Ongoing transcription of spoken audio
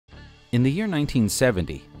In the year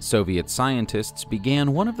 1970, Soviet scientists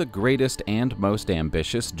began one of the greatest and most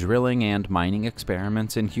ambitious drilling and mining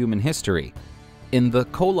experiments in human history. In the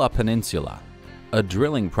Kola Peninsula, a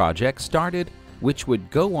drilling project started which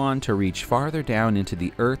would go on to reach farther down into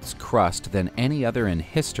the Earth's crust than any other in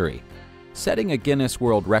history, setting a Guinness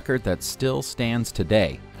World Record that still stands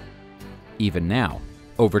today. Even now,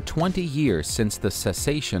 over 20 years since the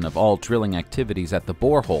cessation of all drilling activities at the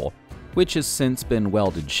borehole, which has since been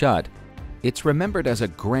welded shut, it's remembered as a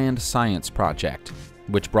grand science project,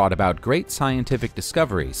 which brought about great scientific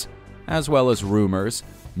discoveries, as well as rumors,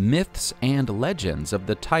 myths, and legends of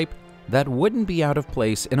the type that wouldn't be out of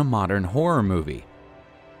place in a modern horror movie.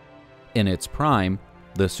 In its prime,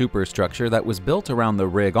 the superstructure that was built around the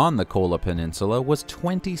rig on the Kola Peninsula was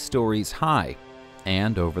 20 stories high,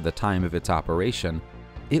 and over the time of its operation,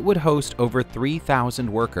 it would host over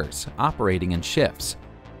 3,000 workers operating in shifts.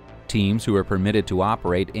 Teams who were permitted to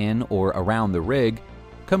operate in or around the rig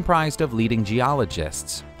comprised of leading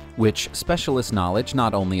geologists, which specialist knowledge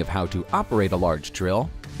not only of how to operate a large drill,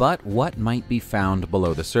 but what might be found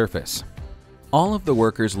below the surface. All of the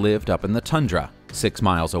workers lived up in the tundra, 6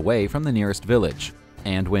 miles away from the nearest village,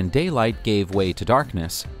 and when daylight gave way to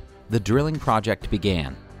darkness, the drilling project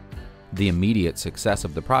began. The immediate success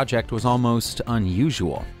of the project was almost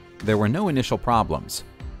unusual. There were no initial problems,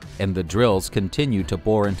 and the drills continued to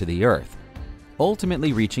bore into the earth,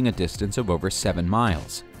 ultimately reaching a distance of over 7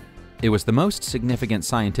 miles. It was the most significant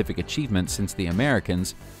scientific achievement since the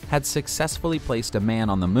Americans had successfully placed a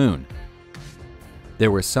man on the moon.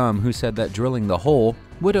 There were some who said that drilling the hole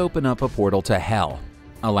would open up a portal to hell,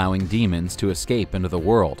 allowing demons to escape into the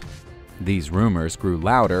world. These rumors grew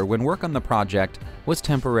louder when work on the project was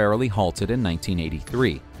temporarily halted in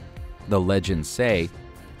 1983. The legends say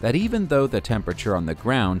that even though the temperature on the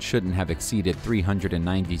ground shouldn't have exceeded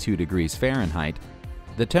 392 degrees Fahrenheit,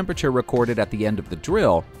 the temperature recorded at the end of the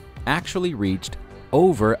drill actually reached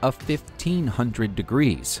over 1,500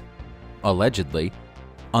 degrees. Allegedly,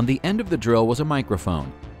 on the end of the drill was a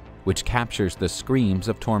microphone, which captures the screams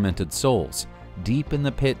of tormented souls deep in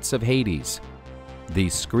the pits of Hades.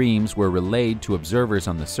 These screams were relayed to observers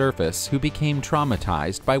on the surface who became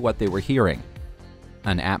traumatized by what they were hearing.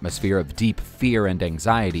 An atmosphere of deep fear and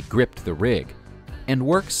anxiety gripped the rig, and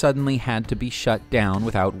work suddenly had to be shut down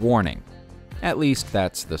without warning. At least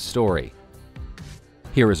that's the story.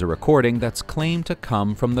 Here is a recording that's claimed to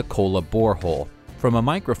come from the Kola borehole, from a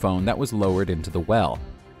microphone that was lowered into the well.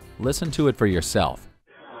 Listen to it for yourself.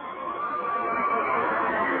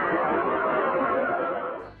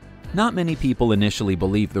 Not many people initially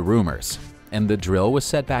believed the rumors, and the drill was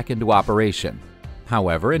set back into operation.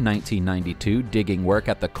 However, in 1992, digging work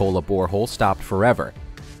at the Kola borehole stopped forever.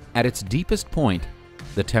 At its deepest point,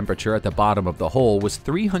 the temperature at the bottom of the hole was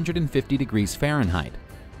 350 degrees Fahrenheit.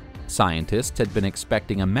 Scientists had been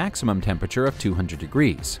expecting a maximum temperature of 200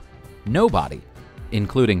 degrees. Nobody,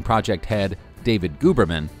 including project head David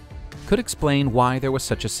Guberman, could explain why there was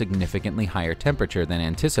such a significantly higher temperature than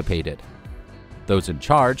anticipated. Those in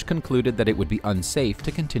charge concluded that it would be unsafe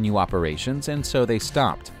to continue operations, and so they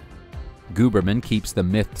stopped. Guberman keeps the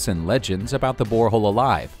myths and legends about the borehole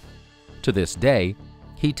alive. To this day,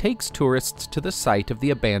 he takes tourists to the site of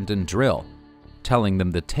the abandoned drill, telling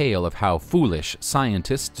them the tale of how foolish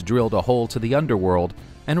scientists drilled a hole to the underworld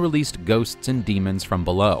and released ghosts and demons from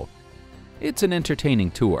below. It's an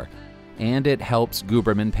entertaining tour, and it helps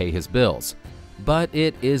Guberman pay his bills, but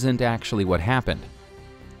it isn't actually what happened.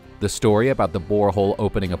 The story about the borehole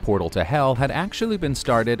opening a portal to hell had actually been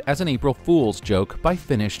started as an April Fool's joke by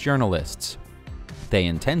Finnish journalists. They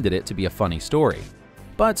intended it to be a funny story,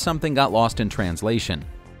 but something got lost in translation,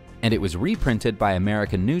 and it was reprinted by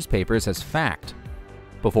American newspapers as fact.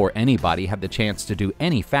 Before anybody had the chance to do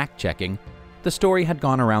any fact-checking, the story had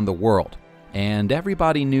gone around the world, and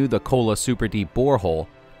everybody knew the Kola Superdeep borehole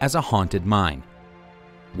as a haunted mine.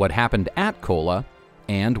 What happened at Kola,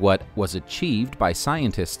 and what was achieved by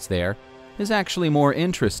scientists there, is actually more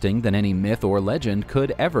interesting than any myth or legend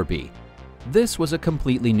could ever be. This was a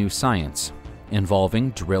completely new science, involving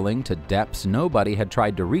drilling to depths nobody had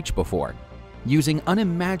tried to reach before, using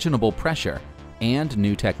unimaginable pressure and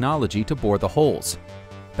new technology to bore the holes.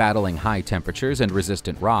 Battling high temperatures and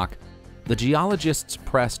resistant rock, the geologists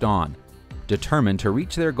pressed on, determined to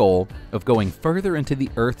reach their goal of going further into the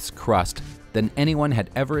Earth's crust than anyone had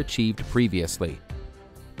ever achieved previously.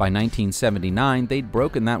 By 1979, they'd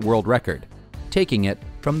broken that world record, taking it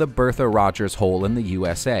from the Bertha Rogers hole in the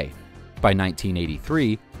USA. By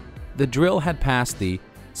 1983, the drill had passed the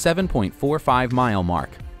 7.45-mile mark,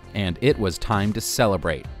 and it was time to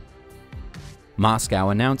celebrate. Moscow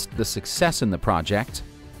announced the success in the project,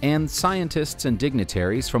 and scientists and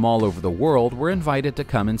dignitaries from all over the world were invited to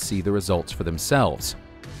come and see the results for themselves.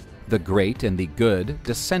 The great and the good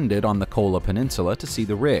descended on the Kola Peninsula to see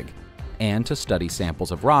the rig and to study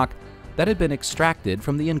samples of rock that had been extracted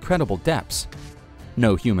from the incredible depths.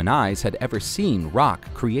 No human eyes had ever seen rock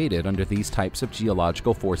created under these types of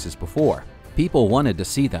geological forces before. People wanted to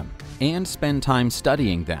see them and spend time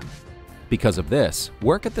studying them. Because of this,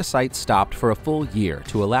 work at the site stopped for a full year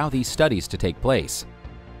to allow these studies to take place.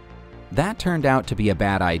 That turned out to be a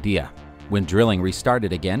bad idea. When drilling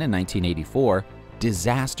restarted again in 1984,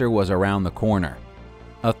 disaster was around the corner.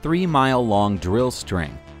 A 3-mile-long drill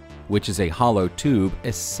string, which is a hollow tube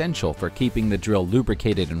essential for keeping the drill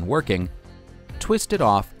lubricated and working, twisted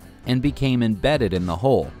off and became embedded in the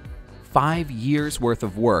hole. 5 years' worth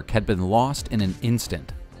of work had been lost in an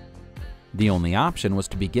instant. The only option was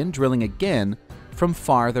to begin drilling again from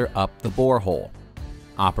farther up the borehole.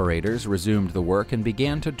 Operators resumed the work and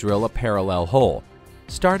began to drill a parallel hole,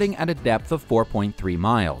 starting at a depth of 4.3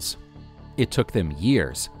 miles. It took them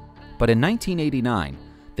years, but in 1989,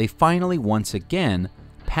 they finally once again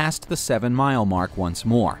passed the 7-mile mark once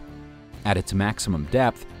more. At its maximum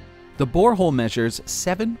depth, the borehole measures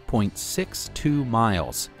 7.62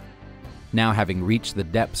 miles. Now, having reached the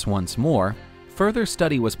depths once more, further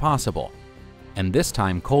study was possible, and this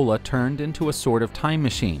time Kola turned into a sort of time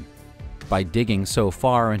machine. By digging so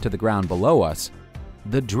far into the ground below us,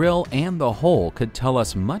 the drill and the hole could tell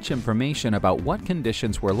us much information about what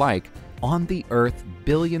conditions were like on the Earth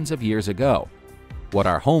billions of years ago, what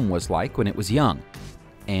our home was like when it was young,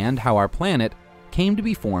 and how our planet came to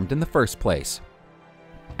be formed in the first place.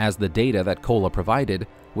 As the data that Kola provided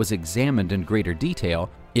was examined in greater detail,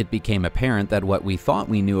 it became apparent that what we thought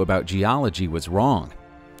we knew about geology was wrong.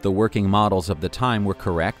 The working models of the time were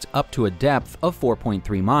correct up to a depth of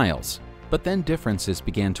 4.3 miles, but then differences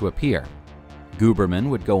began to appear. Guberman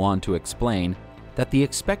would go on to explain that the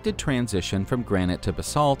expected transition from granite to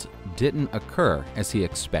basalt didn't occur as he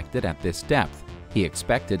expected at this depth. He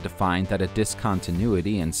expected to find that a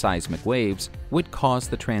discontinuity in seismic waves would cause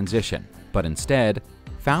the transition, but instead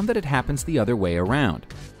found that it happens the other way around.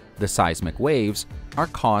 The seismic waves are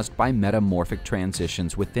caused by metamorphic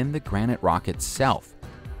transitions within the granite rock itself.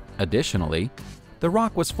 Additionally, the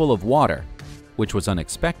rock was full of water, which was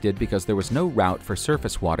unexpected because there was no route for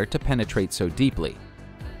surface water to penetrate so deeply.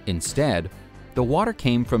 Instead, the water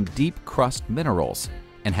came from deep crust minerals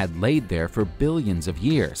and had laid there for billions of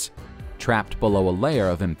years, trapped below a layer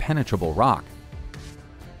of impenetrable rock.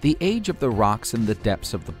 The age of the rocks in the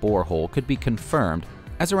depths of the borehole could be confirmed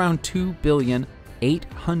as around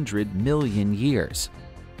 2,800,000,000 years.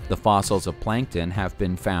 The fossils of plankton have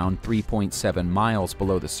been found 3.7 miles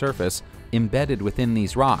below the surface embedded within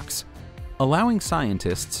these rocks, allowing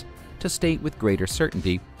scientists to state with greater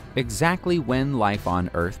certainty exactly when life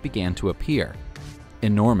on Earth began to appear.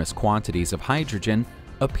 Enormous quantities of hydrogen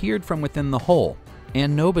appeared from within the hole,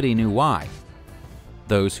 and nobody knew why.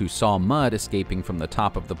 Those who saw mud escaping from the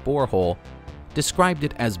top of the borehole described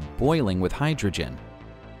it as boiling with hydrogen.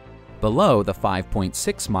 Below the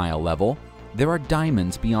 5.6-mile level, there are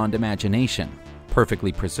diamonds beyond imagination,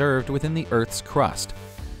 perfectly preserved within the Earth's crust,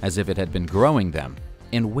 as if it had been growing them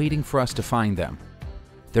and waiting for us to find them.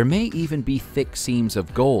 There may even be thick seams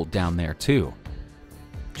of gold down there too.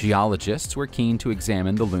 Geologists were keen to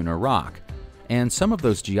examine the lunar rock, and some of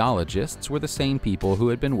those geologists were the same people who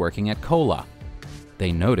had been working at Kola.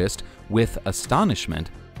 They noticed, with astonishment,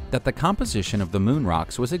 that the composition of the moon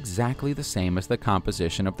rocks was exactly the same as the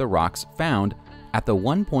composition of the rocks found at the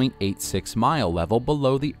 1.86-mile level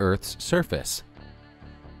below the Earth's surface.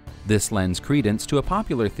 This lends credence to a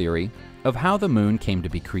popular theory of how the moon came to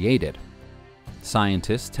be created.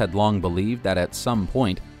 Scientists had long believed that at some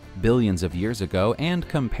point, billions of years ago and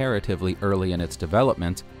comparatively early in its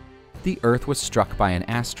development, the Earth was struck by an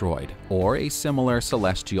asteroid or a similar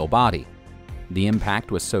celestial body. The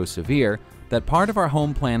impact was so severe that part of our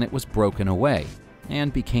home planet was broken away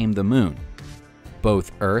and became the moon.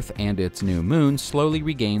 Both Earth and its new moon slowly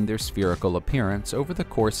regained their spherical appearance over the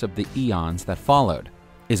course of the eons that followed.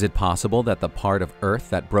 Is it possible that the part of Earth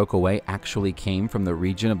that broke away actually came from the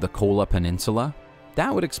region of the Kola Peninsula?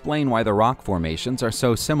 That would explain why the rock formations are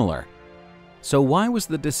so similar. So why was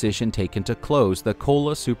the decision taken to close the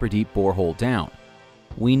Kola Superdeep borehole down?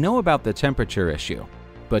 We know about the temperature issue,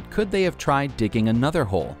 but could they have tried digging another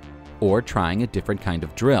hole or trying a different kind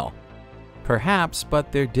of drill? Perhaps,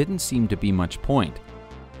 but there didn't seem to be much point.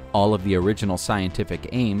 All of the original scientific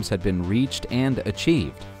aims had been reached and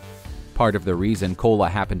achieved. Part of the reason Kola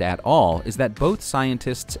happened at all is that both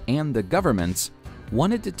scientists and the governments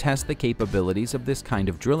wanted to test the capabilities of this kind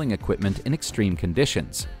of drilling equipment in extreme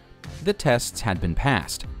conditions. The tests had been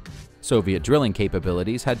passed. Soviet drilling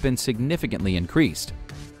capabilities had been significantly increased.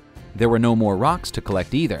 There were no more rocks to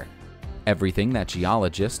collect either. Everything that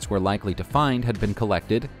geologists were likely to find had been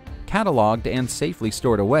collected, cataloged, and safely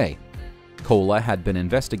stored away. Kola had been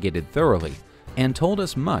investigated thoroughly and told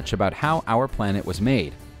us much about how our planet was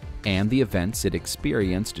made and the events it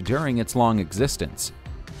experienced during its long existence.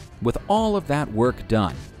 With all of that work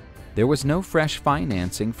done, there was no fresh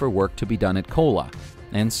financing for work to be done at Kola,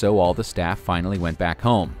 and so all the staff finally went back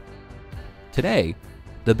home. Today,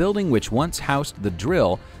 the building which once housed the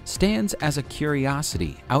drill stands as a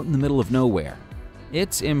curiosity out in the middle of nowhere.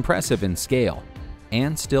 It's impressive in scale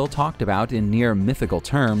and still talked about in near mythical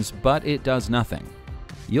terms, but it does nothing.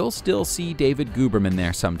 You'll still see David Guberman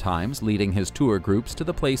there sometimes, leading his tour groups to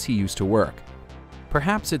the place he used to work.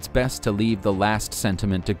 Perhaps it's best to leave the last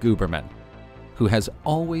sentiment to Guberman, who has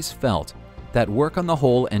always felt that work on the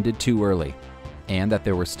whole ended too early, and that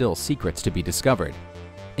there were still secrets to be discovered.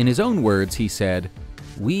 In his own words, he said,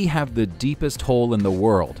 "We have the deepest hole in the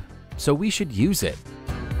world, so we should use it."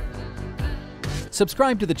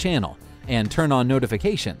 Subscribe to the channel and turn on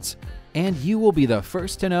notifications, and you will be the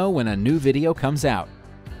first to know when a new video comes out.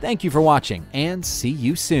 Thank you for watching, and see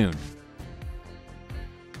you soon.